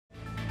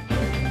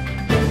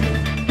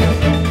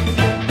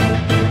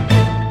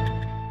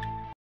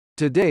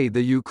Today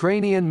the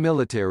Ukrainian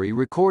military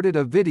recorded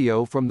a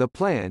video from the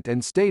plant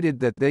and stated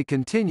that they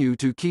continue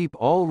to keep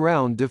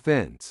all-round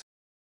defense.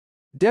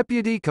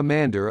 Deputy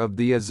Commander of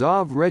the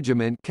Azov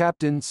Regiment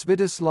Captain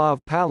Svyatoslav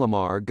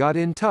Palamar got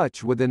in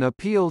touch with an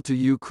appeal to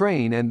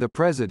Ukraine and the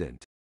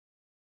President.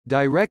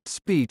 Direct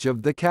speech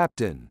of the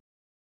captain.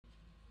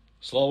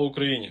 Slava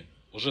Ukraini.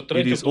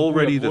 It is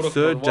already the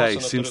third day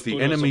since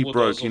the enemy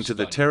broke into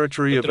the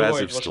territory of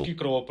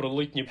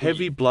Azovstal.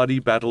 Heavy bloody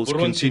battles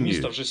continue.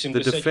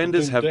 The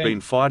defenders have been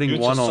fighting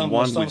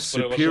one-on-one with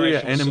superior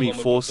enemy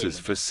forces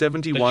for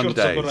 71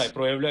 days.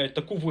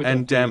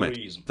 And damn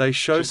it, they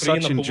show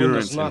such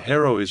endurance and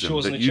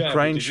heroism that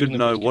Ukraine should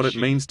know what it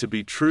means to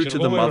be true to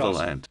the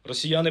motherland.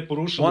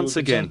 Once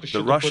again,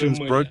 the Russians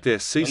broke their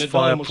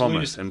ceasefire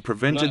promise and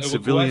prevented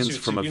civilians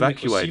from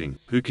evacuating,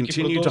 who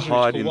continue to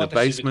hide in the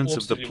basements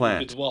of the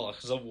plant.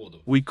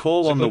 We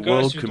call on the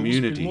world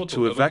community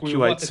to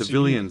evacuate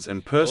civilians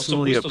and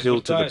personally appeal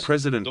to the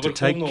President to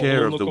take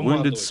care of the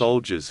wounded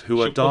soldiers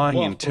who are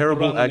dying in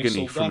terrible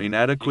agony from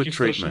inadequate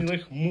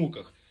treatment.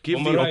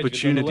 Give the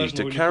opportunity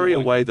to carry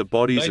away the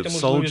bodies of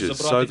soldiers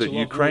so that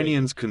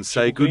Ukrainians can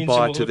say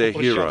goodbye to their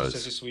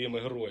heroes.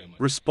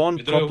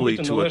 Respond properly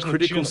to a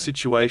critical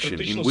situation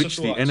in which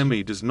the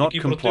enemy does not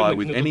comply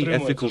with any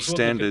ethical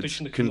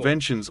standards,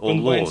 conventions or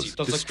laws,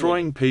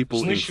 destroying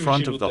people in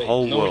front of the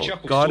whole world,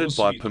 guided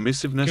by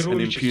permissiveness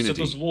and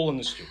impunity.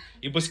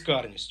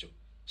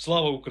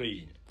 Слава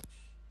Україні!